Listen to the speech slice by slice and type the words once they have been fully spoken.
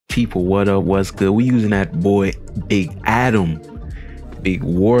People, what up? What's good? We using that boy Big Adam, Big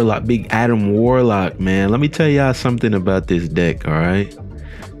Warlock, Big Adam Warlock, man. Let me tell y'all something about this deck, all right?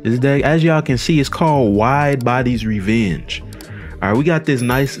 This deck, as y'all can see, it's called Wide Body's Revenge. All right, we got this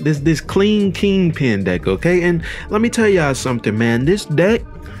nice, this clean kingpin deck, okay? And let me tell y'all something, man. This deck,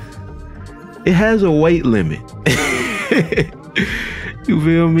 it has a weight limit. You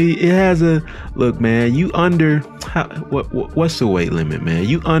feel me? It has a look, man. You under what's the weight limit, man?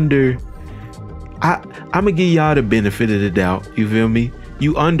 You under. I'm gonna give y'all the benefit of the doubt. You feel me?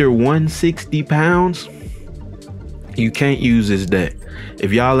 You under 160 pounds. You can't use this deck.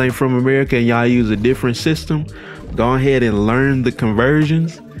 If y'all ain't from America and y'all use a different system, go ahead and learn the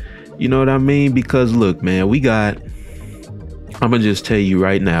conversions. You know what I mean? Because look, man, we got. I'm gonna just tell you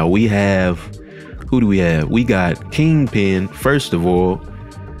right now. We have. Who do we have? We got Kingpin, first of all.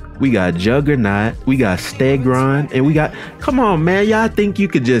 We got Juggernaut. We got Stegron. And we got... Come on, man. Y'all think you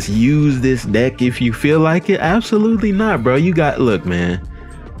could just use this deck if you feel like it? Absolutely not, bro. You got... Look, man.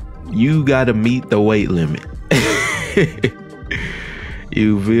 You got to meet the weight limit.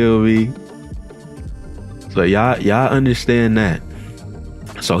 You feel me? So y'all understand that.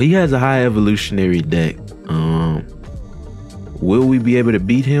 So he has a high evolutionary deck. Will we be able to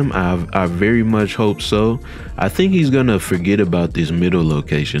beat him? I very much hope so. I think he's gonna forget about this middle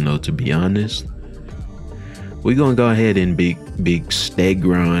location though, to be honest. We're gonna go ahead and big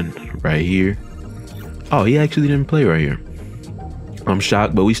Stegron right here. Oh, he actually didn't play right here. I'm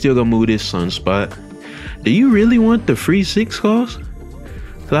shocked, but we still gonna move this Sunspot. Do you really want the free 6 cost?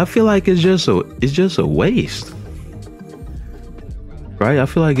 Cause I feel like it's just a waste. Right? I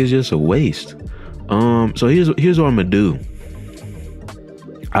feel like it's just a waste. So here's what I'm gonna do.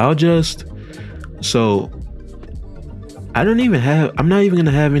 I'm not even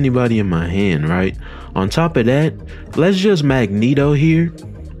gonna have anybody in my hand, right? On top of that, let's just Magneto here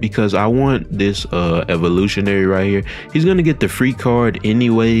because I want this evolutionary right here. He's gonna get the free card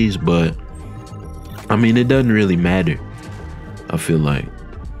anyways, but I mean, it doesn't really matter, I feel like,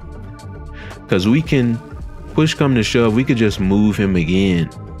 because we can push come to shove, we could just move him again,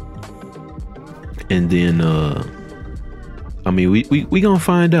 and then I mean, we gonna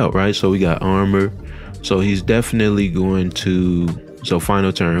find out, right? So we got armor. So he's definitely going to... So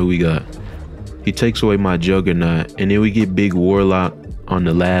final turn, who we got? He takes away my Juggernaut. And then we get Big Warlock on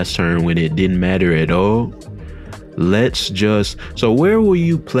the last turn when it didn't matter at all. Let's just... So where will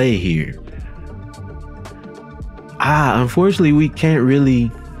you play here? Unfortunately, we can't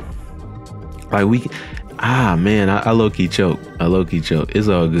really... Like, man, I low-key choke. It's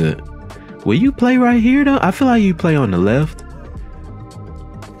all good. Will you play right here, though? I feel like you play on the left.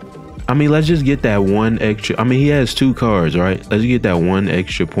 I mean, let's just get that one extra. I mean, he has 2 cards, right? Let's get that one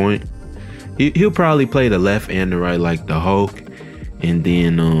extra point. He'll probably play the left and the right, like the Hulk. And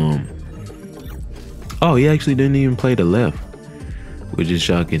then, oh, he actually didn't even play the left, which is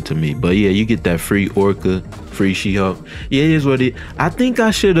shocking to me. But yeah, you get that free Orca, free She-Hulk. Yeah, it is what it... I think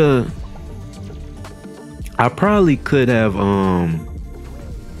I should have... I probably could have,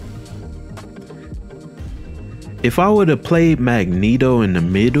 if I would have played Magneto in the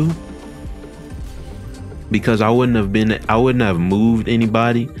middle, because I wouldn't have moved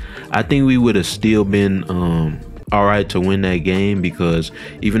anybody, I think we would have still been all right to win that game, because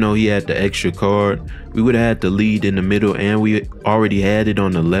even though he had the extra card, we would have had the lead in the middle and we already had it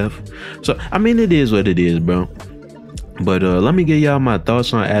on the left. So I mean, it is what it is, bro. But let me get y'all my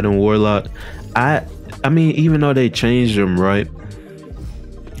thoughts on Adam Warlock. I mean, even though they changed him, right,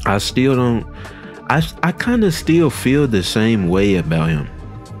 I still don't... I kind of still feel the same way about him,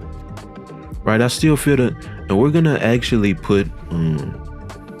 right? I still feel that, and we're gonna actually put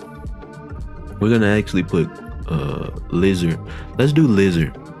Lizard. Let's do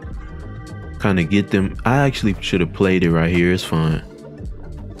Lizard. Kind of get them. I actually should have played it right here. It's fine.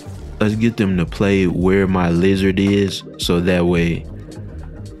 Let's get them to play where my Lizard is, so that way,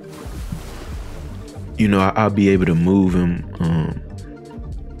 you know, I'll be able to move him.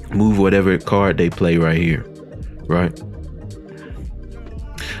 Move whatever card they play right here, right?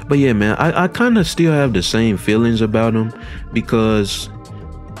 But yeah, man, I kind of still have the same feelings about him, because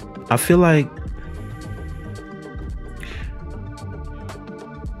I feel like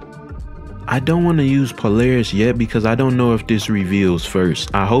I don't want to use Polaris yet, because I don't know if this reveals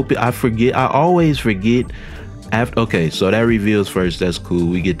first. I hope I forget. I always forget after. Okay, so that reveals first. That's cool.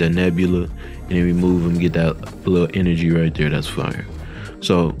 We get the Nebula and then we move him, get that little energy right there. That's fire.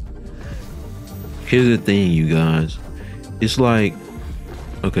 So here's the thing, you guys. It's like,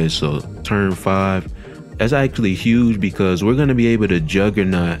 okay, so turn 5. That's actually huge, because we're gonna be able to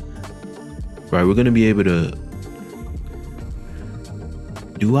Juggernaut, right? We're gonna be able to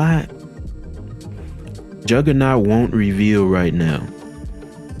Do I? Juggernaut won't reveal right now.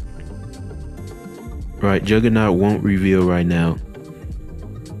 Right, Juggernaut won't reveal right now.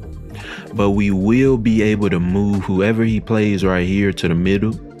 But we will be able to move whoever he plays right here to the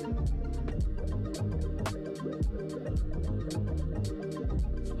middle.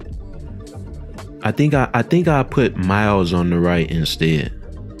 I think I put Miles on the right instead.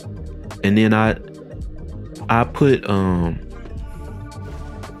 And then I put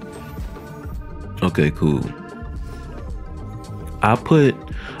okay, cool.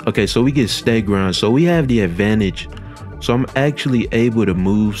 Okay, so we get Stegron, so we have the advantage. So I'm actually able to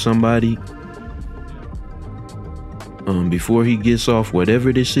move somebody before he gets off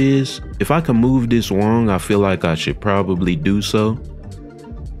whatever this is. If I can move this Wong, I feel like I should probably do so.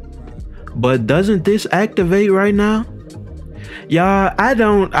 But doesn't this activate right now? Y'all,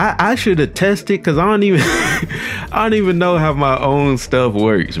 I should have tested, because I don't even know how my own stuff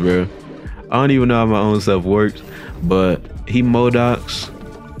works, bro. I don't even know how my own stuff works. But he Modocs,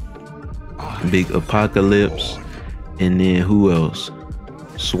 Big Apocalypse, and then who else?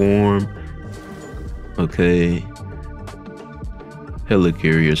 Swarm. Okay.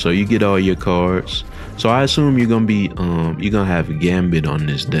 Helicarrier. So you get all your cards. So I assume you're gonna be you're gonna have Gambit on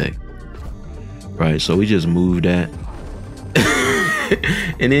this deck. Right, so we just move that.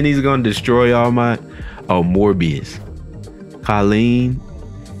 And then he's gonna destroy all my Morbius. Colleen.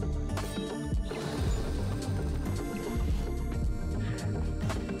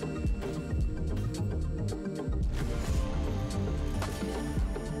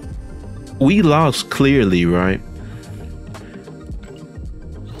 We lost clearly, right?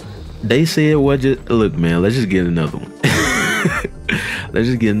 They said what just look, man, let's just get another one. Let's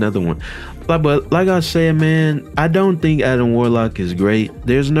just get another one. But like I said, man, I don't think Adam Warlock is great.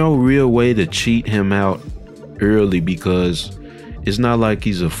 There's no real way to cheat him out early, because it's not like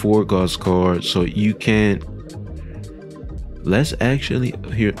he's a 4-cost card, so you can't. Let's actually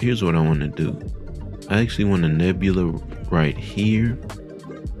here's what I want to do. I actually want a Nebula right here.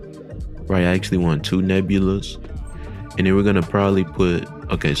 Right, I actually want 2 Nebulas. And then we're gonna probably put,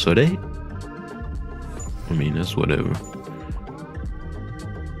 okay, so I mean, that's whatever.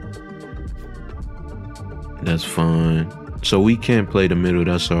 That's fine. So we can't play the middle,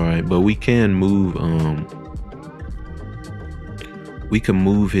 that's all right. But we can move, we can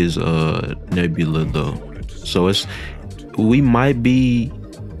move his Nebula though. So it might be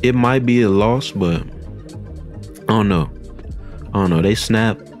a loss, but I don't know. They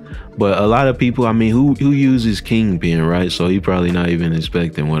snap. But a lot of people, I mean, who uses Kingpin, right? So he probably not even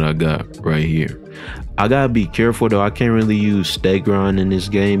expecting what I got right here. I gotta be careful though. I can't really use Stegron in this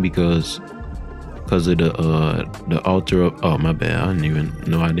game because of the altar of, oh my bad, I didn't even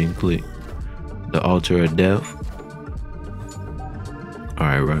know I didn't click the altar of death. All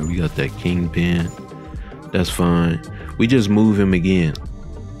right, we got that Kingpin. That's fine. We just move him again.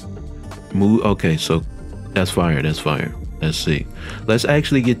 Okay, so that's fire. Let's see. Let's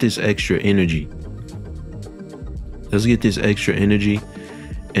actually get this extra energy.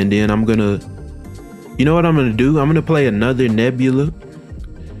 And then I'm gonna, you know what I'm gonna do? I'm gonna play another Nebula.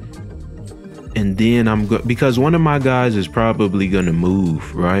 And then because one of my guys is probably gonna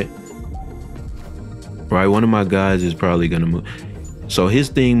move, right? Right, one of my guys is probably gonna move. So his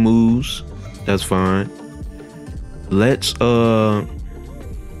thing moves. That's fine. Let's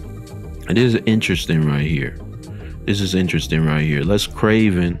this is interesting right here. Let's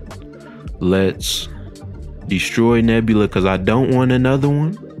Craven. Let's destroy Nebula, because I don't want another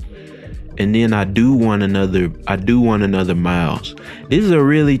one. And then I do want another Miles. This is a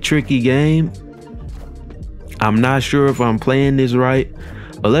really tricky game. I'm not sure if I'm playing this right,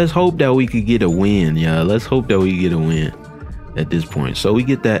 but let's hope that we could get a win, y'all. Let's hope that we get a win at this point. So we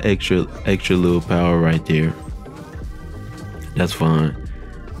get that extra little power right there. That's fine.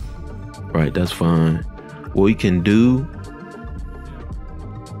 Right, that's fine. What we can do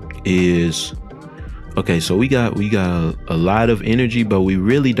is, okay, so we got a lot of energy, but we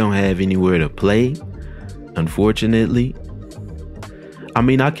really don't have anywhere to play, unfortunately. I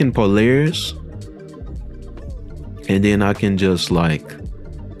mean, I can Polaris, and then I can just like,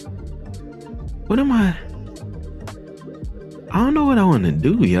 what am I don't know what I want to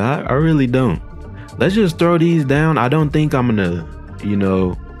do, y'all. I really don't. Let's just throw these down. I don't think I'm gonna,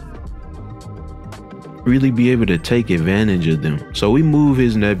 really be able to take advantage of them. So we move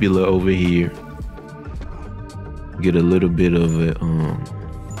his Nebula over here, get a little bit of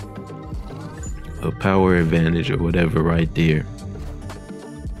a power advantage or whatever right there.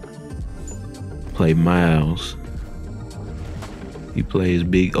 Play Miles. He plays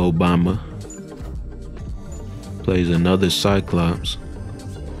Big Obama. Plays another Cyclops.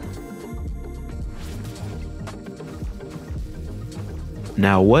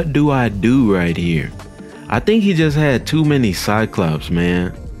 Now, what do I do right here? I think he just had too many Cyclops,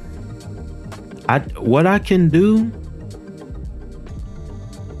 man. What I can do,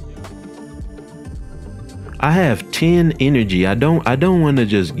 I have 10 energy. I don't want to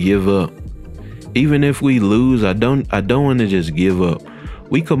just give up. Even if we lose, I don't want to just give up.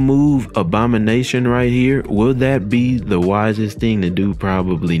 We could move Abomination right here. Will that be the wisest thing to do?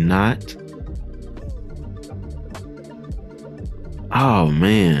 Probably not. Oh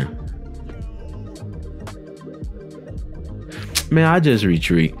man. Man, I just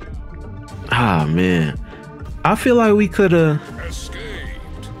retreat. Ah man. I feel like we could have.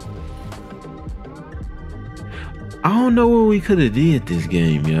 I don't know what we could have did this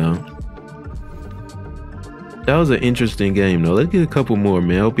game, y'all. That was an interesting game though. Let's get a couple more,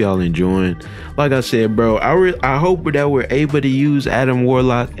 man. Hope y'all enjoying. Like I said, bro, I hope that we're able to use Adam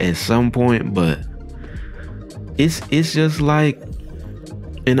Warlock at some point, but it's just like,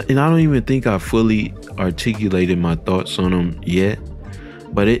 and I don't even think I fully articulated my thoughts on him yet,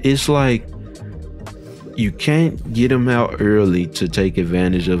 but it's like you can't get him out early to take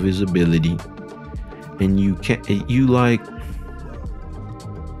advantage of his ability, and you can't, you like,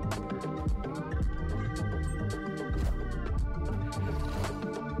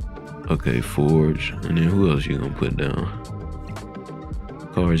 okay, Forge, and then who else you gonna put down?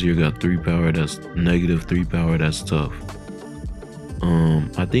 Cards here got 3 power, that's negative 3 power, that's tough.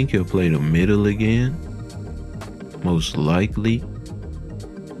 I think he'll play the middle again, most likely.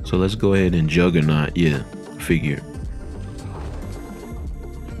 So let's go ahead and Juggernaut. Yeah, figured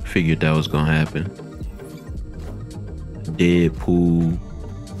that was gonna happen. Deadpool.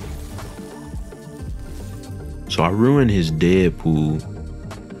 So I ruined his Deadpool.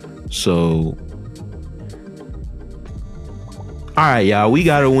 So, all right, y'all, we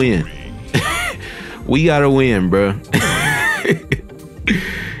gotta win. We gotta win, bro.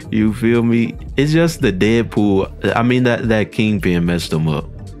 You feel me? It's just the Deadpool. I mean, that Kingpin messed him up.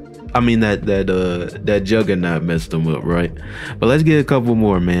 I mean, that Juggernaut messed him up, right? But let's get a couple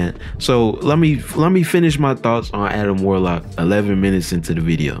more, man. So let me finish my thoughts on Adam Warlock 11 minutes into the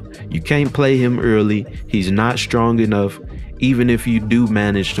video. You can't play him early. He's not strong enough. Even if you do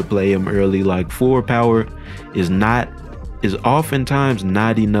manage to play him early, like 4 power is oftentimes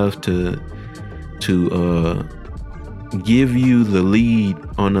not enough to give you the lead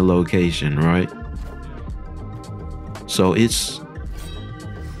on the location, right? So it's,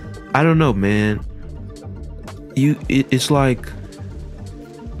 I don't know, man. It's like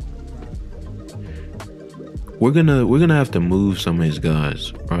we're gonna have to move some of his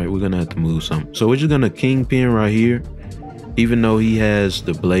guys, right? We're gonna have to move some. So we're just gonna Kingpin right here. Even though he has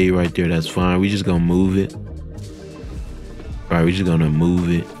the blade right there, that's fine. We just gonna move it. All right, we just gonna move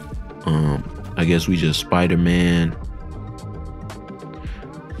it. I guess we just Spider-Man.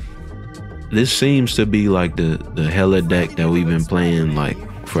 This seems to be like the hella deck that we've been playing like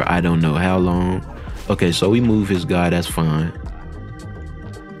for I don't know how long. Okay, so we move his guy, that's fine.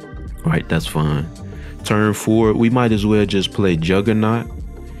 Right, that's fine. Turn 4, we might as well just play Juggernaut.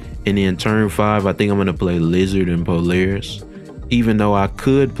 And then turn 5, I think I'm gonna play Lizard and Polaris. Even though I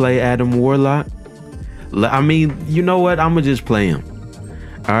could play Adam Warlock. I mean, you know what? I'm gonna just play him.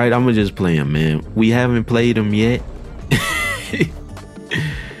 All right, I'm gonna just play him, man. We haven't played him yet.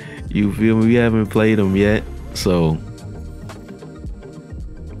 You feel me? We haven't played him yet. So,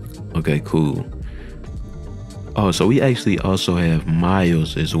 okay, cool. Oh, so we actually also have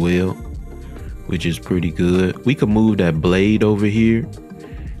Miles as well, which is pretty good. We could move that blade over here.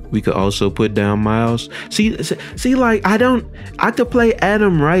 We could also put down Miles. See, like I could play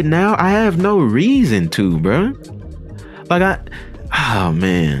Adam right now. I have no reason to, bro. Like oh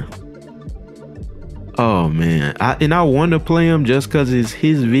man. I want to play him just because it's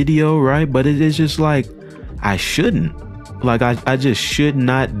his video, right? But it's just like, I shouldn't. Like, I just should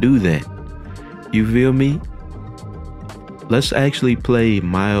not do that. You feel me? Let's actually play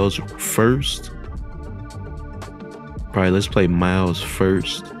Miles first. Probably let's play Miles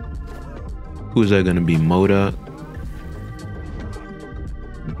first. Who's that gonna be? MODOK.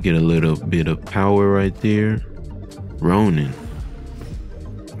 Get a little bit of power right there. Ronin.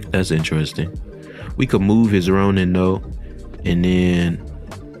 That's interesting. We could move his Ronin though. And then,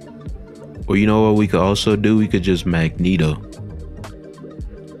 or you know what we could also do? We could just Magneto.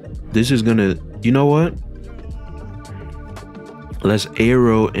 This is gonna, you know what? Let's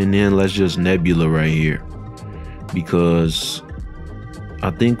Arrow and then let's just Nebula right here. Because I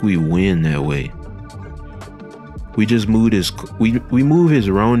think we win that way. We just move this, we move his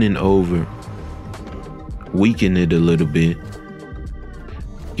Ronin over, weaken it a little bit,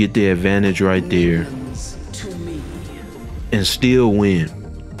 get the advantage right there. and still win.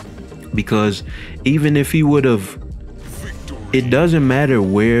 Because even if he would have, it doesn't matter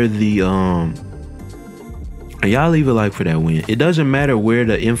where the y'all leave a like for that win. It doesn't matter where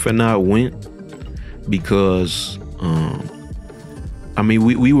the infinite went, because I mean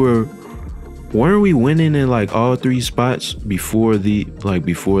weren't we winning in like all 3 spots before he like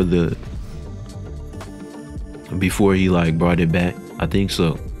brought it back? I think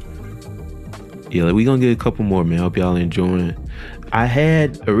so. Yeah, like, we gonna get a couple more, man. Hope y'all enjoying.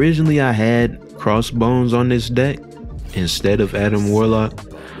 Originally I had Crossbones on this deck instead of Adam Warlock.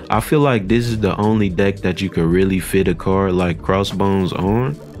 I feel like this is the only deck that you could really fit a card like Crossbones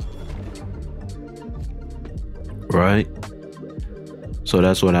on, right? So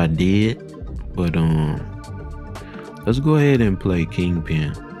that's what I did. But let's go ahead and play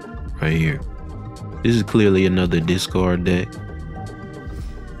Kingpin right here. This is clearly another discard deck.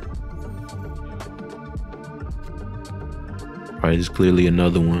 Right, it's clearly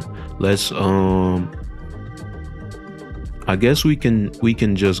another one. Let's I guess we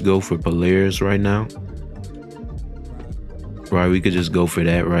can just go for Polaris right now. Right, we could just go for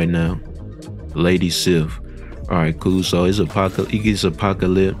that right now. Lady Sif. Alright, cool. So it's he gets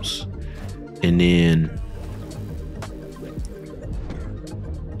Apocalypse. And then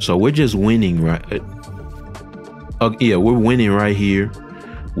so we're just winning, right? Yeah, we're winning right here.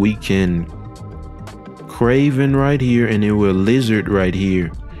 We can Craven right here, and then we're Lizard right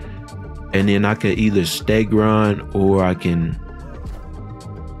here, and then I can either Stegron or I can.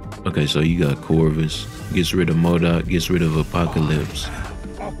 Okay, so you got Corvus, gets rid of MODOK, gets rid of Apocalypse.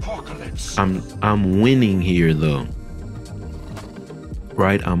 I'm winning here though,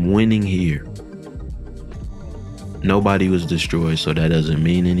 right? I'm winning here. Nobody was destroyed, so that doesn't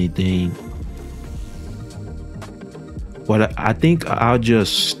mean anything. What I think I'll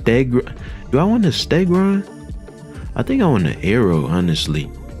just Stegron. Do I want to Stegron? I think I want the Arrow, honestly.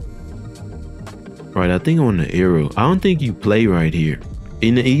 Right, I think I want the Arrow. I don't think you play right here.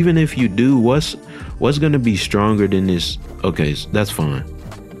 And even if you do, what's gonna be stronger than this? Okay, that's fine.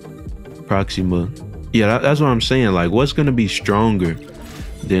 Proxima. Yeah, that's what I'm saying. Like, what's gonna be stronger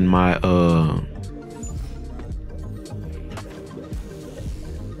than my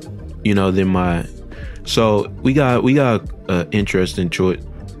than my. So we got an interesting choice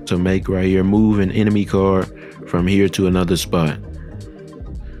to make right here. Move an enemy card from here to another spot.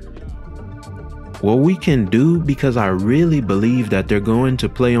 What we can do, because I really believe that they're going to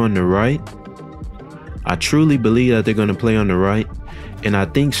play on the right. I truly believe that they're going to play on the right. And I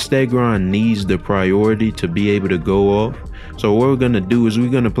think Stegron needs the priority to be able to go off. So what we're going to do is we're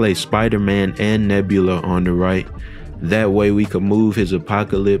going to play Spider-Man and Nebula on the right. That way we can move his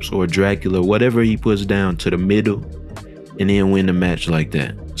Apocalypse or Dracula, whatever he puts down, to the middle, and then win the match like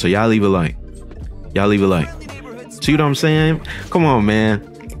that. So y'all leave a like. Y'all leave a like. See what I'm saying? Come on, man.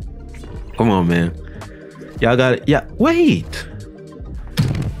 Come on, man. Y'all got it. Yeah, wait.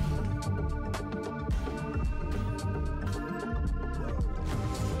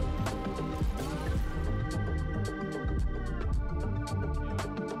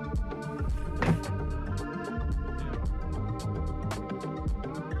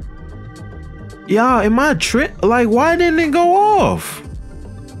 Y'all, am I tripping? Like, why didn't it go off?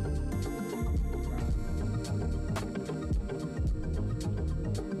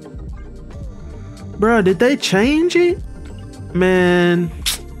 Bro, did they change it? Man.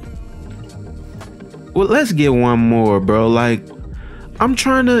 Well, let's get one more, bro. Like, I'm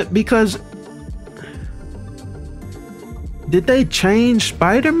trying to, because did they change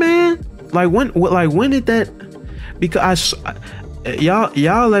Spider-Man? Like when did that? Because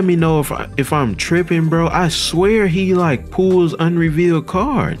y'all let me know if I'm tripping, bro. I swear he like pulls unrevealed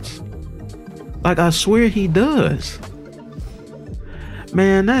cards. Like, I swear he does.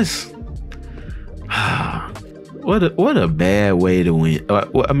 Man, that's what a bad way to win.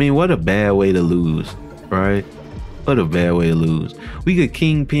 I mean, what a bad way to lose, right? What a bad way to lose. We get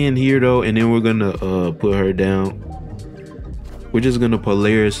Kingpin here though, and then we're gonna put her down. We're just gonna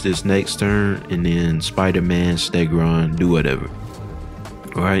Polaris this next turn, and then Spider-Man, Stegron, do whatever.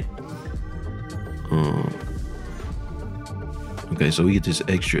 All right. Okay, so we get this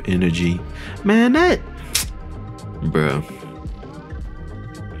extra energy. Man, that, bro,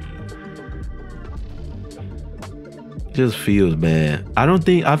 just feels bad.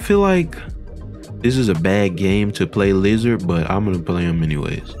 I feel like this is a bad game to play Lizard, but I'm gonna play him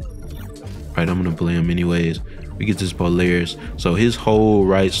anyways. Right, I'm gonna play him anyways. We get this Polaris, so his whole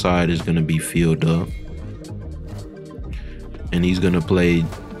right side is gonna be filled up, and he's gonna play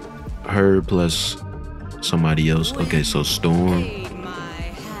her plus somebody else. Okay, so Storm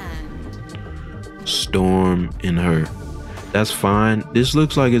and her. That's fine. This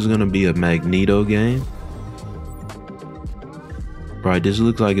looks like it's gonna be a Magneto game. Right, this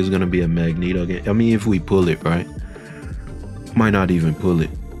looks like it's gonna be a Magneto game. I mean, if we pull it, right? Might not even pull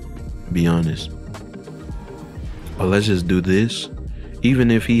it, to be honest. But let's just do this. Even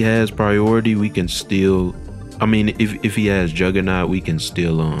if he has priority, we can still, I mean, if he has Juggernaut, we can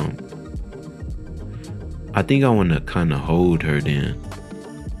still, I think I want to kind of hold her then.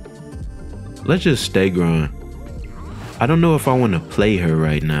 Let's just stay growing. I don't know if I want to play her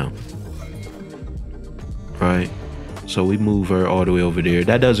right now. Right? So we move her all the way over there.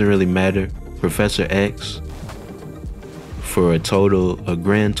 That doesn't really matter. Professor X for a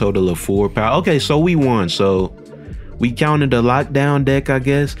grand total of 4 power. Okay, so we won. So we counted the lockdown deck, I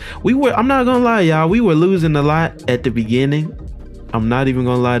guess. I'm not gonna lie, y'all. We were losing a lot at the beginning. I'm not even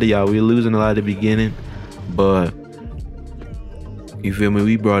gonna lie to y'all. We were losing a lot at the beginning. But you feel me?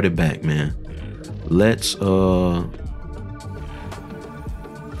 We brought it back, man. Let's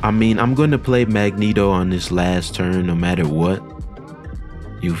I mean, I'm gonna play Magneto on this last turn no matter what.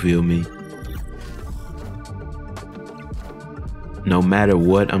 You feel me? No matter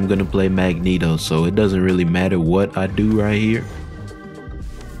what, I'm gonna play Magneto, so it doesn't really matter what I do right here.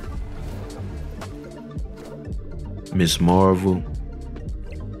 Miss Marvel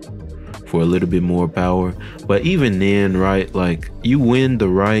for a little bit more power. But even then, right, like, you win the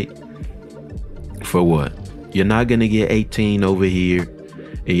right for what? You're not gonna get 18 over here,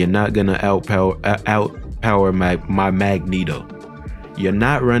 and you're not gonna outpower my Magneto. You're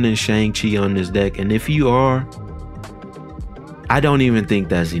not running Shang-Chi on this deck, and if you are, I don't even think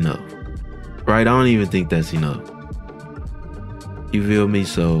that's enough. Right? I don't even think that's enough. You feel me?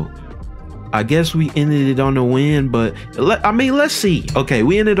 So I guess we ended it on a win, but I mean, let's see. Okay,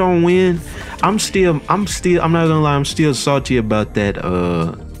 we ended on win. I'm not gonna lie, I'm still salty about that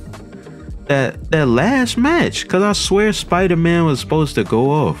that last match, because I swear Spider-Man was supposed to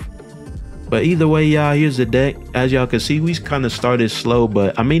go off. But either way, y'all, here's the deck. As y'all can see, we kind of started slow,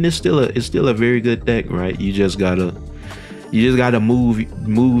 but I mean, it's still a very good deck, right? You just gotta move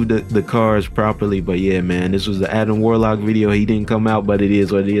the cards properly. But yeah, man, this was the Adam Warlock video. He didn't come out, but it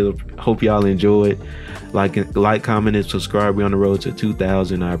is what it is. Hope y'all enjoyed. Like, comment, and subscribe. We're on the road to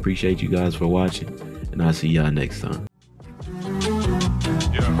 2,000. I appreciate you guys for watching, and I'll see y'all next time.